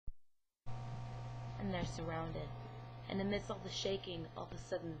they're surrounded. And amidst all the shaking, all of a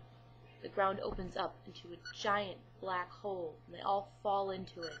sudden, the ground opens up into a giant black hole, and they all fall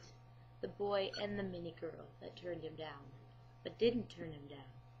into it. The boy and the mini girl that turned him down, but didn't turn him down.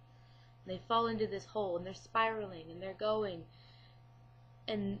 And they fall into this hole, and they're spiraling, and they're going,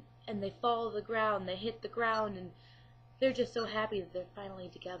 and they follow the ground, they hit the ground, and they're just so happy that they're finally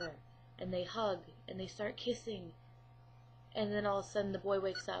together. And they hug, and they start kissing, and then all of a sudden the boy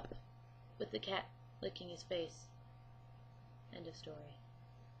wakes up with the cat licking his face. End of story.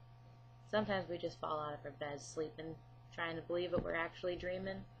 Sometimes we just fall out of our beds sleeping, trying to believe that we're actually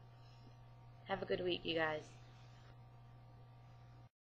dreaming. Have a good week, you guys.